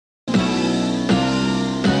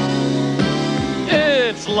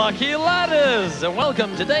Lucky Ladders, and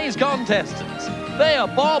welcome today's contestants. They are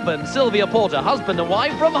Bob and Sylvia Porter, husband and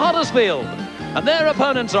wife from Huddersfield. And their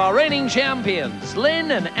opponents are reigning champions, Lynn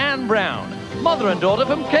and Anne Brown, mother and daughter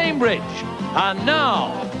from Cambridge. And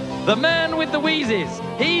now, the man with the wheezes,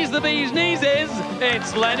 he's the bee's kneeses,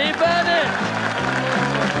 it's Lenny Bennett.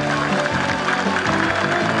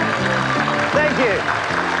 Thank you.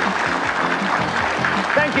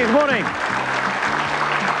 Thank you, good morning.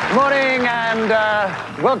 Morning and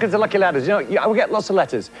welcome to Lucky Ladders. You know, I get lots of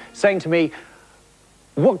letters saying to me,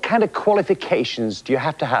 what kind of qualifications do you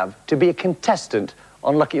have to be a contestant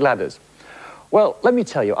on Lucky Ladders? Well, let me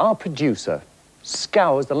tell you, our producer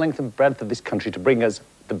scours the length and breadth of this country to bring us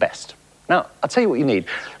the best. Now, I'll tell you what you need.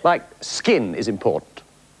 Like, skin is important.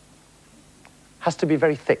 Has to be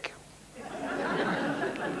very thick.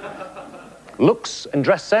 Looks and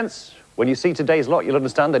dress sense. When you see today's lot, you'll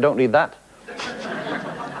understand they don't need that.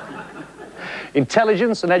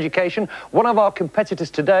 Intelligence and education. One of our competitors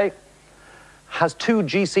today has 2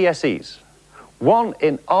 GCSEs, one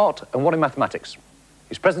in art and one in mathematics.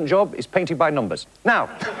 His present job is painting by numbers. Now,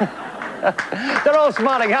 they're all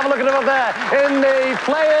smiling. Have a look at them up there. In the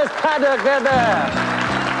players' paddock, they're there.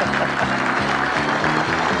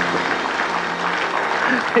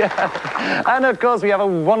 Yeah. And of course, we have a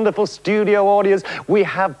wonderful studio audience. We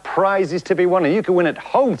have prizes to be won, and you can win at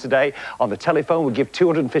home today on the telephone. We'll give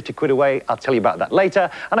 250 quid away. I'll tell you about that later.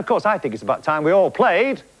 And of course, I think it's about time we all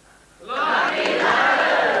played Lucky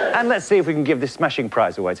Ladders. And let's see if we can give this smashing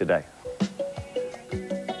prize away today.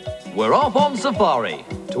 We're off on safari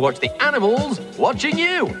to watch the animals watching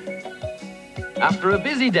you. After a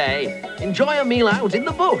busy day, enjoy a meal out in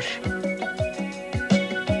the bush.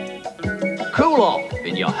 Cool off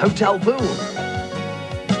in your hotel pool.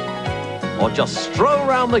 Or just stroll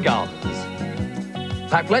around the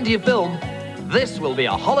gardens. Pack plenty of film. This will be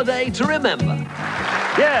a holiday to remember.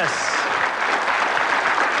 Yes.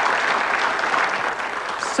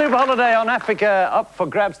 Super holiday on Africa up for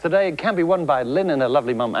grabs today. It can be won by Lynn and her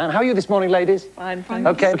lovely mum Anne. How are you this morning, ladies? Fine, thanks.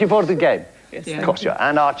 Okay, looking forward to the game? Yes, of course you are.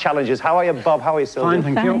 And our challengers. How are you, Bob? How are you, Sylvia?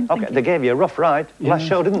 Fine, thank you. Okay, they gave you a rough ride last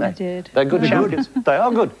show, didn't they? I did. They're good champions. They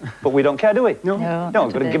are good. But we don't care, do we? No. No,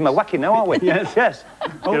 we're going to give them a whacking now, aren't we? Yes. Yes.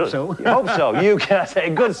 Hope so. Hope so. You can say a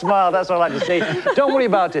good smile. That's all I like to see. Don't worry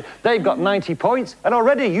about it. They've got 90 points, and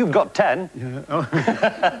already you've got 10. Yeah.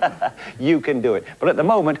 Oh. You can do it. But at the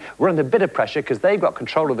moment, we're under a bit of pressure because they've got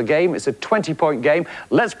control of the game. It's a 20-point game.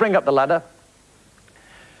 Let's bring up the ladder.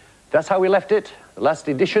 That's how we left it. The last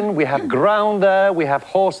edition, we have ground there, we have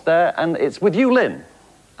horse there, and it's with you, Lynn.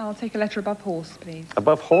 I'll take a letter above horse, please.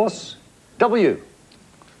 Above horse, W.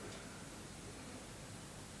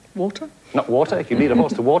 Water? Not water. If you need a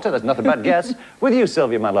horse to water, that's not a bad guess. With you,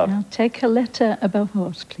 Sylvia, my love. I'll take a letter above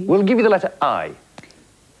horse, please. We'll give you the letter I.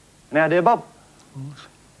 Any idea, Bob? Horse.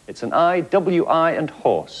 It's an I, W-I, and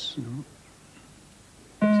horse.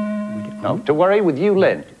 No, don't worry, with you,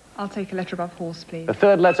 Lynn. I'll take a letter above horse, please. The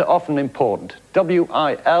third letter, often important.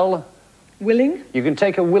 W-I-L. Willing? You can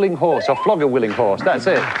take a willing horse or flog a willing horse. That's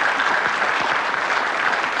it.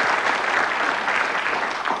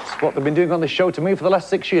 That's what they've been doing on the show to me for the last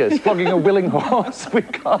 6 years. Flogging a willing horse.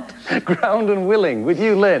 We've got ground and willing. With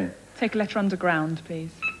you, Lynn. Take a letter underground,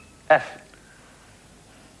 please. F.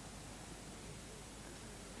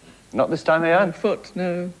 Not this time, Anne? Foot,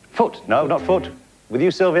 no. Foot. No, not foot. With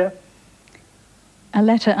you, Sylvia. A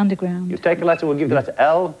letter underground. You take a letter, we'll give the letter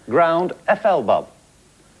L. Ground. F-L, Bob.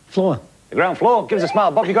 Floor. The ground floor. Give us a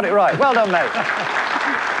smile, Bob. You got it right. Well done, mate.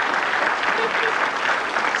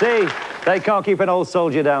 See, they can't keep an old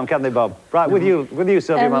soldier down, can they, Bob? Right, with you,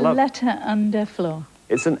 Sylvia, my love. A letter under floor.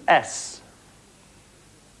 It's an S.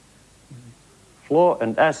 Floor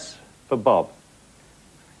and S for Bob.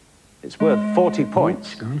 It's worth 40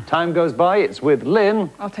 points. Time goes by. It's with Lynn.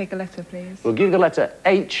 I'll take a letter, please. We'll give you the letter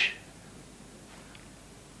H.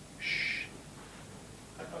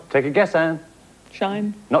 Take a guess, Anne.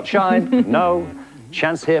 Shine. Not shine, no.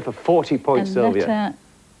 Chance here for 40 points, Sylvia. Letter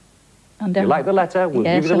under You like the letter? We'll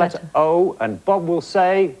yes, give you the letter O, and Bob will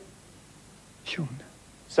say... Shoulder.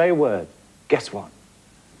 Say a word. Guess what?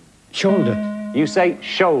 Shoulder. You say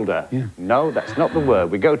shoulder. Yeah. No, that's not the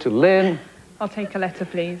word. We go to Lynn. I'll take a letter,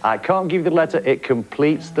 please. I can't give you the letter. It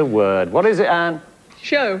completes the word. What is it, Anne?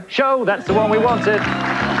 Show. Show. That's the one we wanted.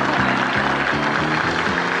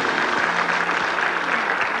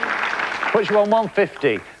 Puts you on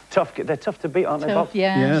 150. Tough. They're tough to beat, aren't they, Bob?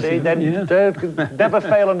 Yeah. See, they never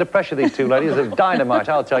fail under pressure, these two ladies. They're dynamite,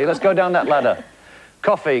 I'll tell you. Let's go down that ladder.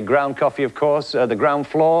 Coffee, ground coffee, of course, the ground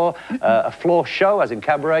floor, a floor show, as in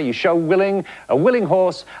cabaret. You show willing, a willing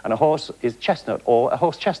horse, and a horse is chestnut, or a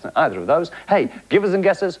horse chestnut, either of those. Hey, givers and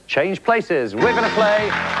guessers, change places. We're going to play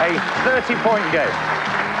a 30-point game.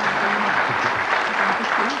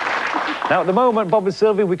 Now, at the moment, Bob and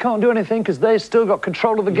Sylvie, we can't do anything because they've still got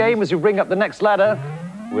control of the game as you bring up the next ladder.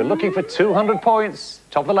 We're looking for 200 points.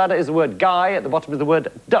 Top of the ladder is the word guy, at the bottom is the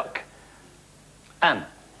word duck. Anne.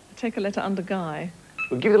 Take a letter under Guy.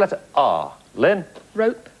 We'll give you the letter R. Lynn?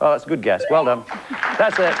 Rope. Oh, that's a good guess. Well done.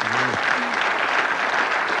 That's it.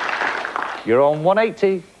 You're on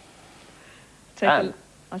 180.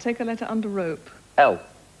 I'll take a letter under rope. L.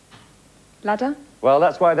 Ladder. Well,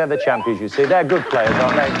 that's why they're the champions, you see. They're good players,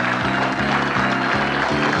 aren't they?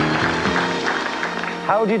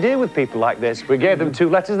 How do you deal with people like this? We gave them 2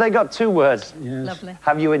 letters, they got 2 words. Yes. Lovely.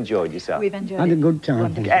 Have you enjoyed yourself? We've enjoyed Had a it. good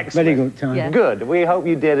time. Excellent. Very good time. Yeah. Good. We hope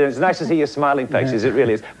you did. It's nice to see your smiling faces. It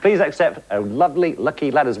really is. Please accept a lovely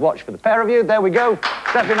Lucky Ladders watch for the pair of you. There we go.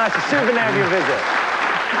 That'd be a nice souvenir of your visit.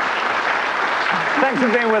 Thanks for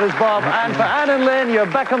being with us, Bob. And for Anne and Lynn, you're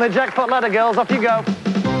back on the jackpot ladder, girls. Off you go.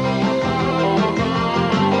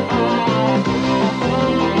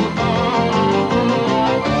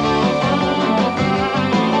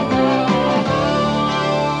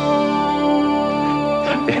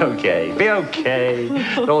 Be okay.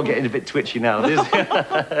 They're all getting a bit twitchy now.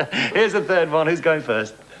 Here's the third one. Who's going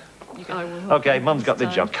first? I will. Okay, Mum's got the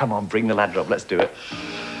job. Come on, bring the ladder up. Let's do it.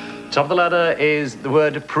 Top of the ladder is the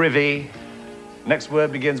word privy. Next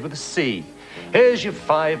word begins with a C. Here's your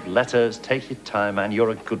 5 letters. Take your time, and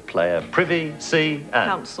you're a good player. Privy, C, and...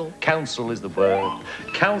 Council. Council is the word.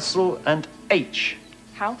 Council and H.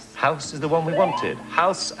 House. House is the one we wanted.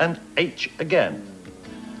 House and H again.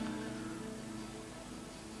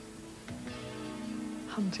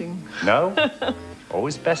 Hunting. No?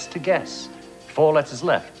 Always best to guess. 4 letters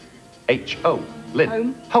left. H-O. Lynn.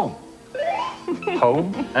 Home. Home.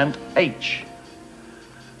 Home and H.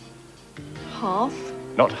 Hearth.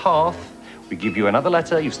 Not hearth. We give you another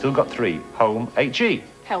letter. You've still got 3. Home, H-E.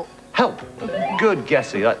 Help. Help. Good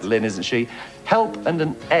guessing. That's Lynn, isn't she? Help and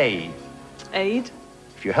an A. Aid.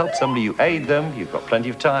 If you help somebody, you aid them. You've got plenty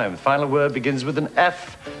of time. The final word begins with an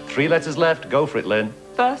F. 3 letters left. Go for it, Lynn.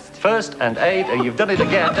 First. First and aid, and you've done it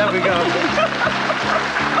again. There we go.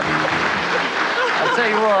 I'll tell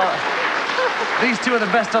you what, these 2 are the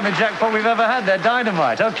best on the jackpot we've ever had. They're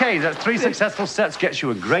dynamite. Okay, that's 3 successful sets, gets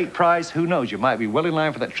you a great prize. Who knows, you might be well in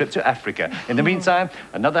line for that trip to Africa. In the meantime,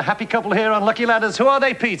 another happy couple here on Lucky Ladders. Who are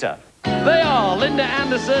they, Peter? They are Linda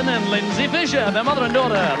Anderson and Lindsay Fisher, their mother and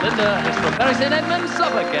daughter. Linda is from Bury St Edmunds,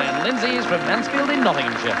 Suffolk, and Lindsay is from Mansfield in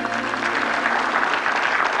Nottinghamshire.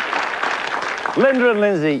 Linda and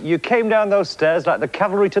Lindsay, you came down those stairs like the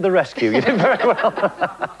cavalry to the rescue. You did very well.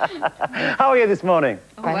 How are you this morning?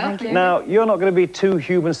 Oh, well, thank you. Now, you're not going to be 2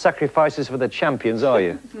 human sacrifices for the champions, are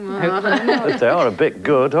you? But they are a bit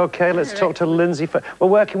good. OK, let's talk to Lindsay. Well,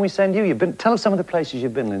 where can we send you? Tell us some of the places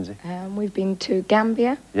you've been, Lindsay. We've been to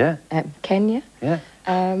Gambia, Yeah, Kenya, yeah,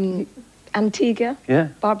 Antigua, yeah.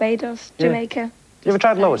 Barbados, Yeah. Jamaica. You ever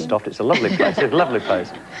tried Lowestoft? It's a lovely place. It's a lovely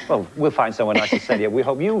place. Well, we'll find somewhere nice to send you. We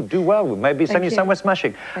hope you do well. We'll maybe send you you. somewhere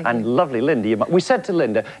smashing. Thank And you. lovely Linda. We said to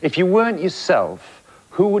Linda, if you weren't yourself,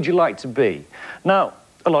 who would you like to be? Now,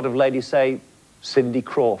 a lot of ladies say Cindy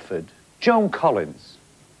Crawford, Joan Collins,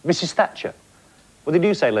 Mrs. Thatcher. What did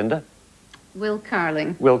you say, Linda? Will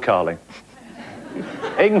Carling. Will Carling.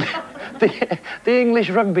 the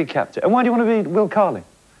English rugby captain. And why do you want to be Will Carling?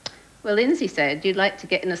 Well, Lindsay said you'd like to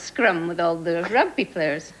get in a scrum with all the rugby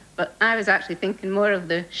players, but I was actually thinking more of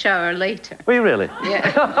the shower later. Were you really?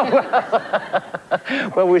 Yeah.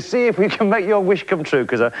 Well, we'll see if we can make your wish come true,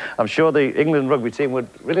 because I'm sure the England rugby team would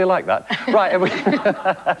really like that. Right.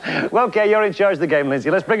 Well, OK, you're in charge of the game, Lindsay.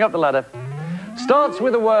 Let's bring up the ladder. Starts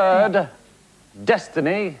with the word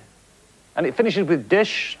destiny, and it finishes with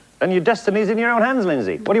dish, and your destiny's in your own hands,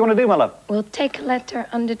 Lindsay. What do you want to do, my love? We'll take a letter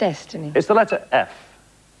under destiny. It's the letter F.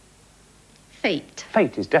 Fate.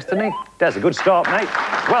 Fate is destiny. There's a good start, mate.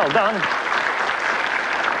 Well done.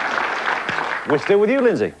 We're still with you,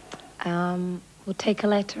 Lindsay. We'll take a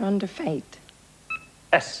letter under fate.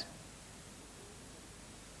 S.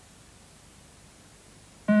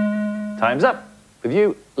 Time's up. With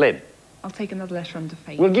you, Lynn. I'll take another letter under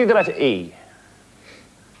fate. We'll give the letter E.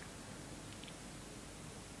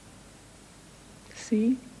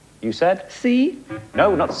 C. You said? C.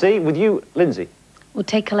 No, not C. With you, Lindsay. We'll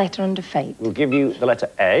take a letter under fate. We'll give you the letter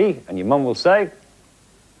A, and your mum will say...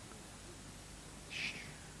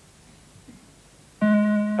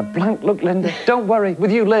 A blank look, Linda. Don't worry.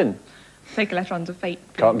 With you, Lynn. Take a letter under fate.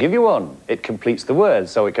 Can't give you one. It completes the word,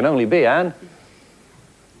 so it can only be, Anne.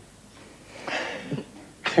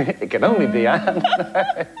 It can only be Anne.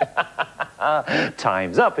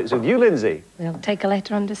 Time's up. It's with you, Lindsay. We'll take a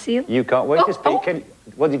letter under seal. You can't wait to speak.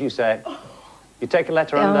 What did you say? You take a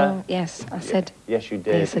letter under? Oh, yes, I said. Yes, you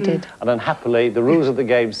did. Yes, I did. And unhappily, the rules of the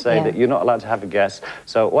game say Yeah. that you're not allowed to have a guess.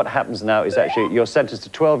 So what happens now is actually you're sentenced to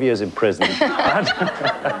 12 years in prison. And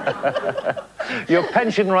your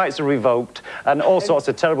pension rights are revoked, and all sorts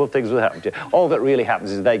of terrible things will happen to you. All that really happens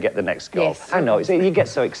is they get the next goal. Yes. I know, you get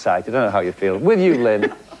so excited. I don't know how you feel. With you,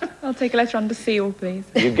 Lynn, I'll take a letter under seal, please.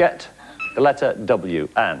 you get the letter W.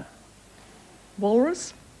 Anne.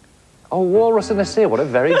 Walrus. Oh, walrus and a seal. What a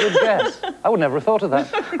very good guess. I would never have thought of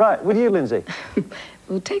that. Right, with you, Lindsay.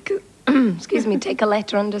 We'll take a, excuse me, take a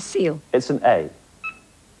letter under seal. It's an A.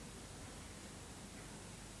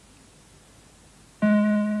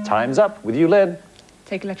 Time's up. With you, Lynn.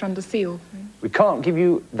 Take a letter under seal, please. We can't give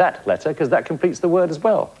you that letter because that completes the word as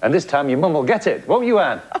well. And this time your mum will get it, won't you,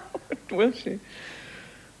 Anne? Will she?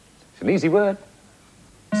 It's an easy word.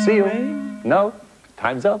 Seal. Rain. No.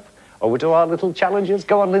 Time's up. Over to our little challenges.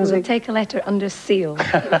 Go on, Lindsay. We'll take a letter under seal.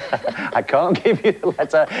 I can't give you the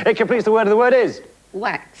letter. It completes the word, and the word is?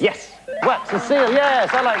 Wax. Yes. Wax and seal. Yes,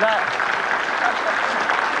 I like that.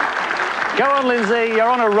 Go on, Lindsay. You're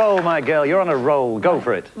on a roll, my girl. You're on a roll. Go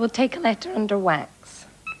for it. We'll take a letter under wax.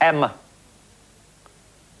 M.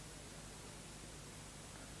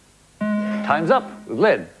 Time's up. With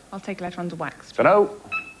Lynn. I'll take a letter under wax. So no.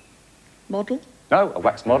 Model. No, a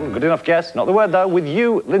wax model. Good enough guess. Not the word, though. With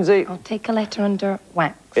you, Lindsay. I'll take a letter under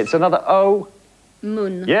wax. It's another O.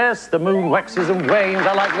 Moon. Yes, the moon waxes and wanes.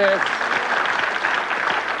 I like this.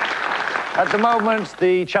 At the moment,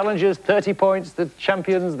 the challengers, 30 points. The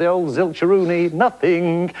champions, the old Zilcheroonie,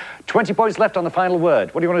 nothing. 20 points left on the final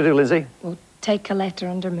word. What do you want to do, Lindsay? We'll take a letter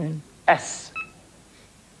under moon. S.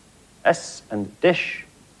 S and dish.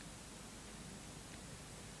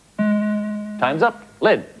 Time's up.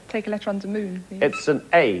 Lynn. Take a letter under moon, please. It's an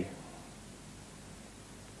A.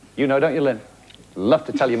 You know, don't you, Lynn? Love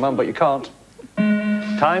to tell your mum, but you can't.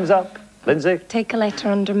 Time's up. Lindsay. Take a letter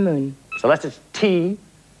under moon. So letters T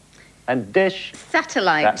and dish.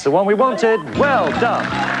 Satellite. That's the one we wanted. Well done.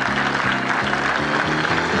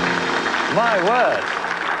 My word.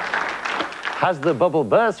 Has the bubble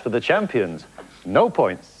burst for the champions? No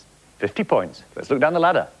points. 50 points. Let's look down the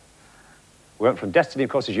ladder. We went from destiny,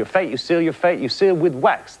 of course, is your fate. You seal your fate. You seal with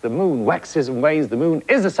wax. The moon waxes and wanes. The moon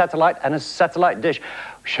is a satellite and a satellite dish.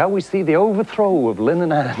 Shall we see the overthrow of Lynn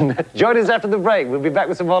and Anne? Join us after the break. We'll be back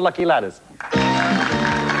with some more Lucky Ladders.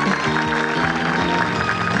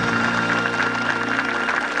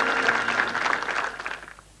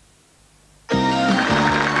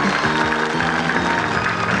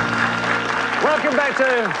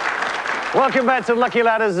 Welcome back to Lucky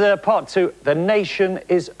Ladders Part 2. The nation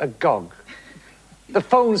is agog. The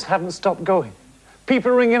phones haven't stopped going.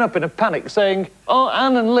 People are ringing up in a panic saying, oh,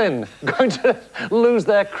 Anne and Lynn are going to lose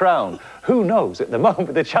their crown. Who knows? At the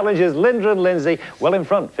moment, the challengers, Linda and Lindsay, well in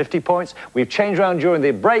front, 50 points. We've changed around during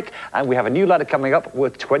the break, and we have a new ladder coming up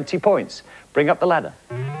worth 20 points. Bring up the ladder.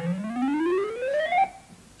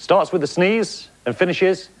 Starts with a sneeze and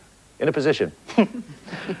finishes in a position.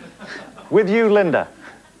 With you, Linda.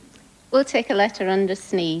 We'll take a letter under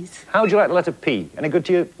sneeze. How would you like the letter P? Any good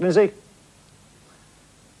to you, Lindsay?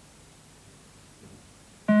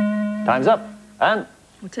 Time's up. Anne?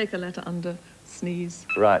 We'll take a letter under sneeze.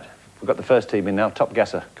 Right. We've got the first team in now. Top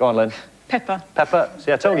guesser. Go on, Lynn. Pepper. Pepper.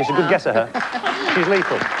 See, I told you she's a good guesser, her. She's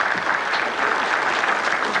lethal.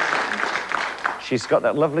 She's got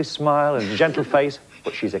that lovely smile and gentle face,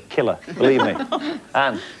 but she's a killer, believe me.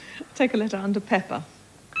 Anne? Take a letter under pepper.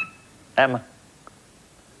 M?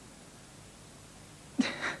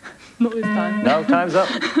 Not this time. No, time's up.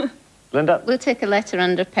 Linda? We'll take a letter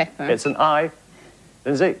under pepper. It's an I.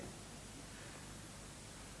 Lindsay?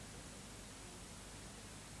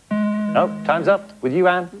 No, time's up. With you,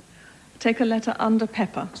 Anne? Take a letter under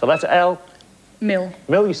pepper. So letter L. Mill.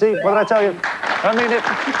 Mill, you see? What did I tell you? I mean it.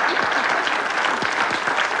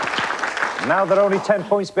 Now they're only 10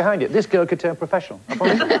 points behind it. This girl could turn professional. I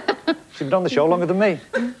promise you. She's been on the show longer than me.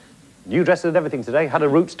 You dressed and everything today. Had her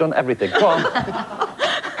roots done, everything. Go on.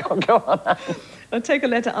 Go on, Anne. I'll take a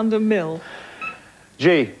letter under mill.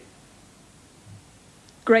 G.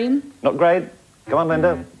 Grain. Not great. Come on,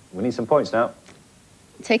 Linda. We need some points now.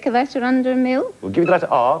 Take a letter under mill. We'll give you the letter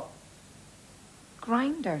R.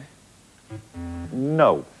 Grinder.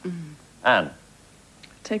 No. Anne.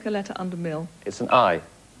 Take a letter under mill. It's an I.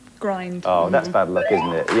 Grind. Oh, that's bad luck,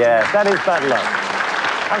 isn't it? Yes, that is bad luck.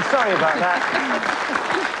 I'm sorry about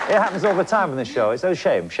that. It happens all the time on this show. It's a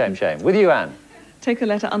shame, shame, shame. With you, Anne. Take a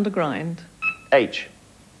letter under grind. H.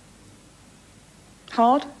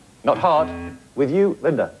 Hard. Not hard. With you,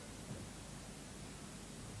 Linda.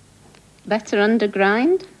 Letter under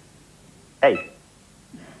grind. A.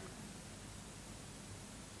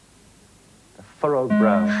 The furrowed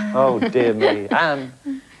brow. Oh, dear me. Anne.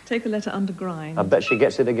 Take a letter under grind. I bet she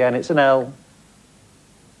gets it again. It's an L.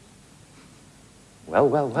 Well,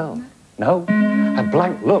 well, well. No? A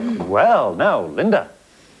blank look. Well, now, Linda,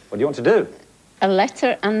 what do you want to do? A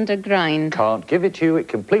letter under grind. Can't give it to you. It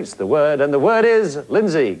completes the word. And the word is,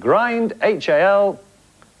 Lindsay, grind, H-A-L.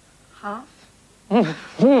 Half.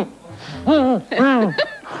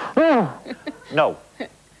 No.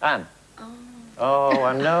 Anne. Oh,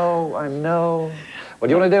 I know. What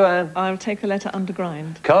do you want to do, Anne? I'll take a letter under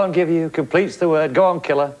grind. Can't give you. Completes the word. Go on,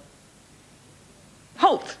 killer.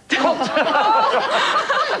 Halt!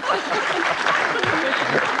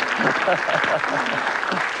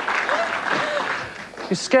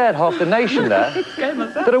 You scared half the nation there.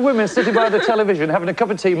 There are women sitting by the television having a cup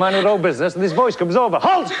of tea, minding their own business, and this voice comes over.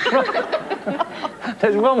 Halt!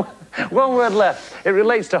 There's one word left. It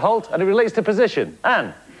relates to halt and it relates to position.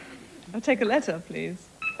 Anne. I'll take a letter, please.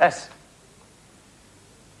 S.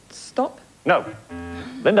 Stop. No.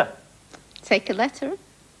 Linda. Take a letter.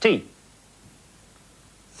 T.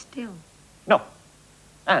 Still. No.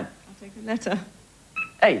 Anne. I'll take a letter.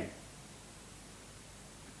 A.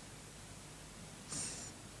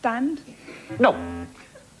 Stand. No.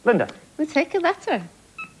 Linda. We'll take a letter.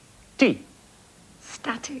 T.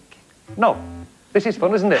 Static. No. This is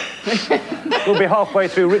fun, isn't it? We'll be halfway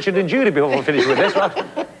through Richard and Judy before we finish with this,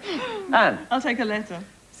 right? Anne. I'll take a letter.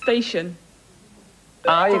 Station.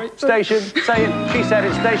 I. Station. Say it. She said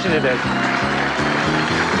it. Station it is.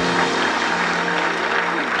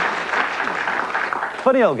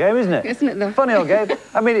 Funny old game, isn't it? Isn't it, though? Funny old game.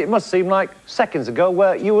 I mean, it must seem like seconds ago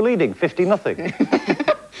where you were leading 50-0.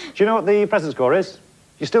 Do you know what the present score is?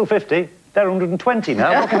 You're still 50. They're 120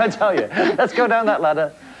 now. What can I tell you? Let's go down that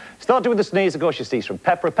ladder. Started with a sneeze, of course, you sneeze from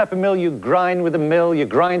pepper. A pepper mill, you grind with a mill, you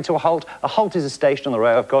grind to a halt. A halt is a station on the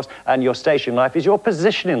rail, of course, and your station in life is your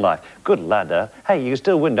position in life. Good ladder. Hey, you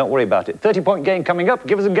still win, don't worry about it. 30-point game coming up.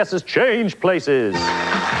 Givers and guessers change places.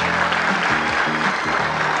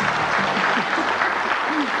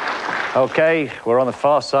 Okay, we're on the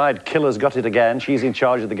far side. Killer's got it again. She's in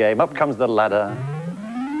charge of the game. Up comes the ladder.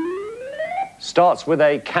 Starts with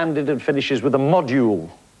a candid and finishes with a module.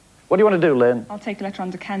 What do you want to do, Lynn? I'll take a letter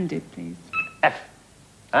under candid, please. F.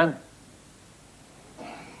 Anne?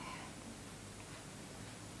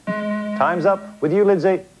 Time's up. With you,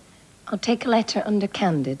 Lindsay. I'll take a letter under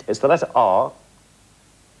candid. It's the letter R.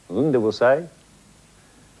 Linda will say.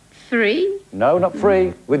 3. No, not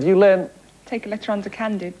free. With you, Lynn. Take a letter under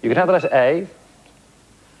candid. You can have the letter A.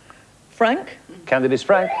 Frank. Candid is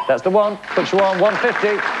Frank. That's the one. Puts you on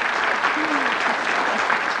 150.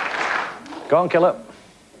 Go on, killer.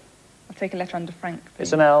 I'll take a letter under Frank, please.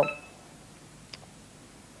 It's an L.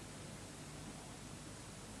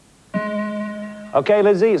 Okay,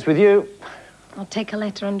 Lizzie, it's with you. I'll take a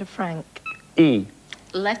letter under Frank. E.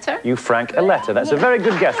 Letter. You Frank a letter. That's a very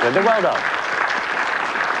good guess, Linda. Well done.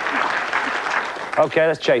 Okay,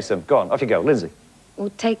 let's chase them. Go on, off you go. Lindsay.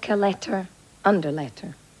 We'll take a letter under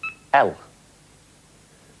letter. L.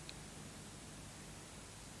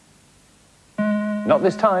 Not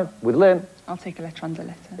this time. With Lynn. I'll take a letter under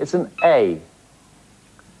letter. It's an A.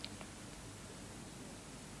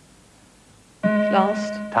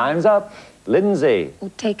 Last. Time's up. Lindsay.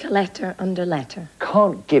 We'll take a letter under letter.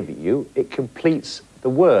 Can't give you. It completes the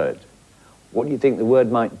word. What do you think the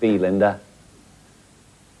word might be, Linda?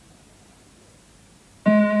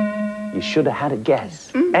 You should have had a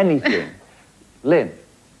guess. Anything. Lynn.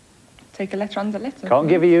 Take a letter under letter. Can't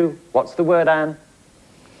give you. What's the word, Anne?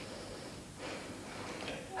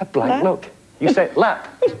 A blank Lap. look. You say lap.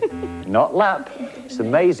 Not lap. It's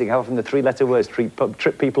amazing how often the three-letter words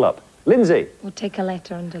trip people up. Lindsay. We'll take a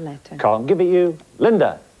letter under letter. Can't give it you.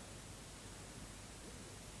 Linda.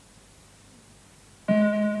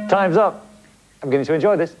 Time's up. I'm beginning to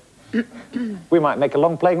enjoy this. We might make a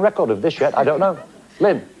long-playing record of this yet. I don't know.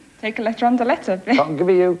 Lynn. Take a letter under letter, please. Can't give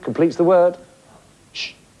it you. Completes the word.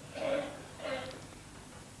 Shh.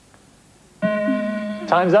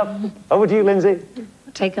 Time's up. Over to you, Lindsay.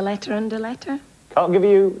 We'll take a letter under letter. Can't give it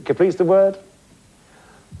you. Completes the word.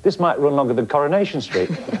 This might run longer than Coronation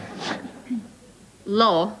Street.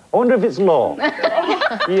 Law. I wonder if it's law.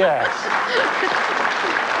 Yes.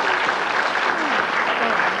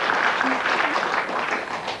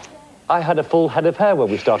 I had a full head of hair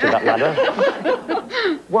when we started that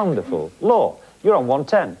ladder. Wonderful. Law. You're on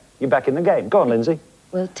 110. You're back in the game. Go on, Lindsay.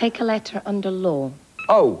 We'll take a letter under law.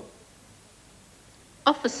 Oh,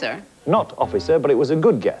 Officer. not officer, but it was a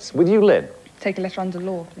good guess. With you, Lynn. Take a letter under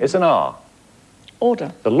law, please. It's an R.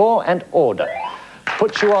 Order. The law and order.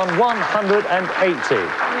 Puts you on 180.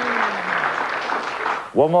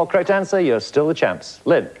 One more correct answer, you're still the champs.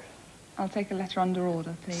 Lynn. I'll take a letter under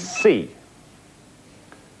order, please. C.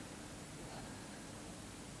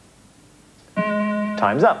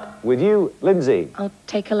 Time's up. With you, Lindsay. I'll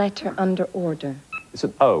take a letter under order. It's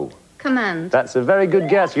an O. Command. That's a very good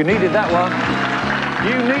guess. You needed that one.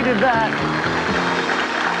 You needed that.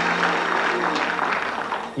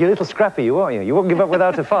 You're a little scrappy, you aren't you? You won't give up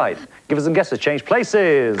without a fight. Give us some guesses. Change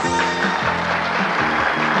places. It's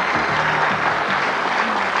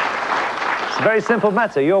a very simple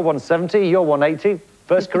matter. You're 170, you're 180.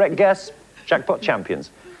 First correct guess, jackpot champions.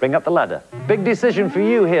 Bring up the ladder. Big decision for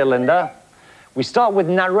you here, Linda. We start with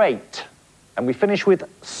narrate, and we finish with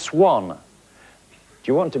swan. Do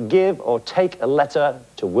you want to give or take a letter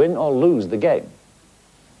to win or lose the game?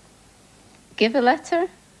 Give a letter.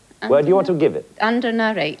 Where do you want to give it? Under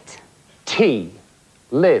narrate. T.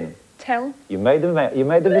 Lynn. Tell. You made the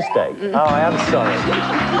mistake. Oh, I am sorry.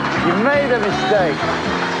 You made a mistake.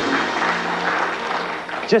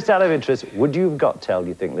 Just out of interest, would you have got tell, do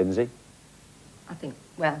you think, Lindsay? I think,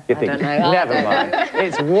 well, You I think? don't know. Never mind.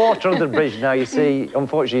 It's water under the bridge now. You see,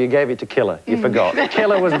 unfortunately, you gave it to Killer. You forgot.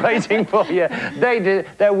 Killer was waiting for you.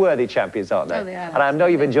 They're worthy champions, aren't they? Oh, they are. And I know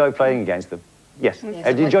you've enjoyed playing against them. Yes.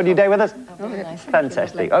 Have you enjoyed your day with us? Oh, very nice.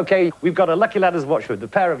 Fantastic. Okay, we've got a Lucky Ladders watch with the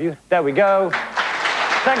pair of you. There we go.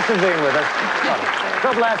 Thanks for being with us.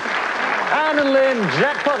 God bless. Anne and Lynn,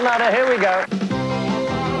 jackpot ladder. Here we go.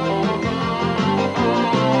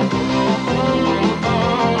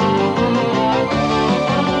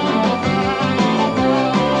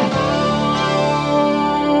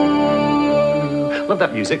 Love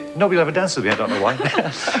that music. Nobody will ever dance with me, I don't know why.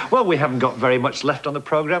 Well, we haven't got very much left on the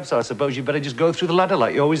programme, so I suppose you better just go through the ladder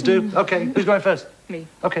like you always do. Okay, who's going first? Me.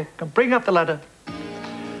 Okay, come bring up the ladder.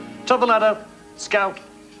 Top of the ladder, Scout.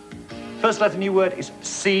 First letter new word is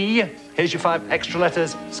C. Here's your 5 extra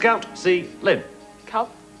letters. Scout, C, Lynn.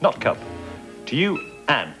 Cup. Not cup. To you,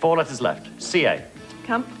 Anne. 4 letters left. C-A.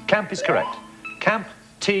 Camp. Camp is correct. Camp,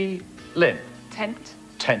 T, Lynn. Tent.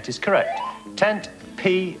 Tent is correct. Tent,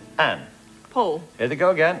 P, Anne. Pole. Here they go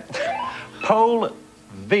again. Pole,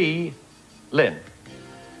 V, Lynn.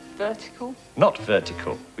 Vertical. Not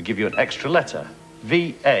vertical. We give you an extra letter.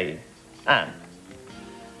 V-A, Anne.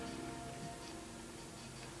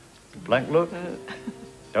 Blank look.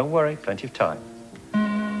 Don't worry, plenty of time.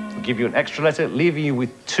 We'll give you an extra letter, leaving you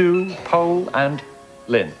with 2, Pole and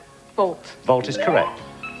Lynn. Vault. Vault is correct.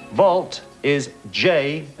 Vault is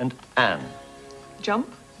J and Anne.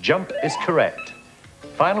 Jump. Jump is correct.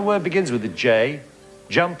 Final word begins with a J.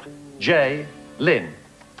 Jump, J, Lynn.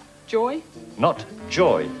 Joy. Not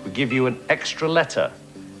joy. We give you an extra letter.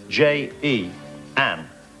 J-E, Anne.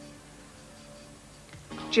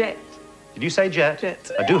 Jet. Did you say jet?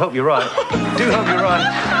 Jet. I do hope you're right. I do hope you're right.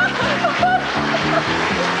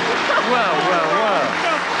 Well.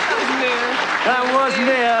 That was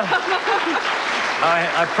near.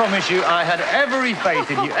 I promise you, I had every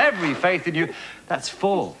faith in you. That's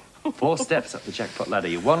 4. 4 steps up the jackpot ladder.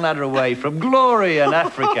 You're 1 ladder away from glory in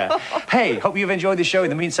Africa. Hey, hope you've enjoyed the show.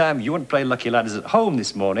 In the meantime, you want to play Lucky Ladders at home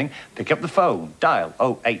this morning, pick up the phone, dial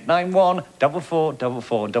 0891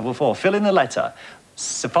 444444. Fill in the letter.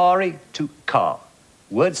 Safari to car.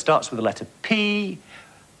 Word starts with the letter P.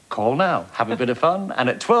 Call now. Have a bit of fun. And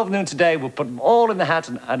at 12 noon today, we'll put them all in the hat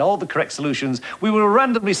and all the correct solutions. We will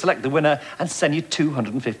randomly select the winner and send you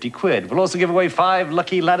 250 quid. We'll also give away 5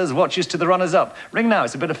 Lucky Ladders watches to the runners-up. Ring now.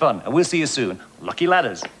 It's a bit of fun. And we'll see you soon. Lucky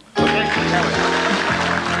Ladders. Okay.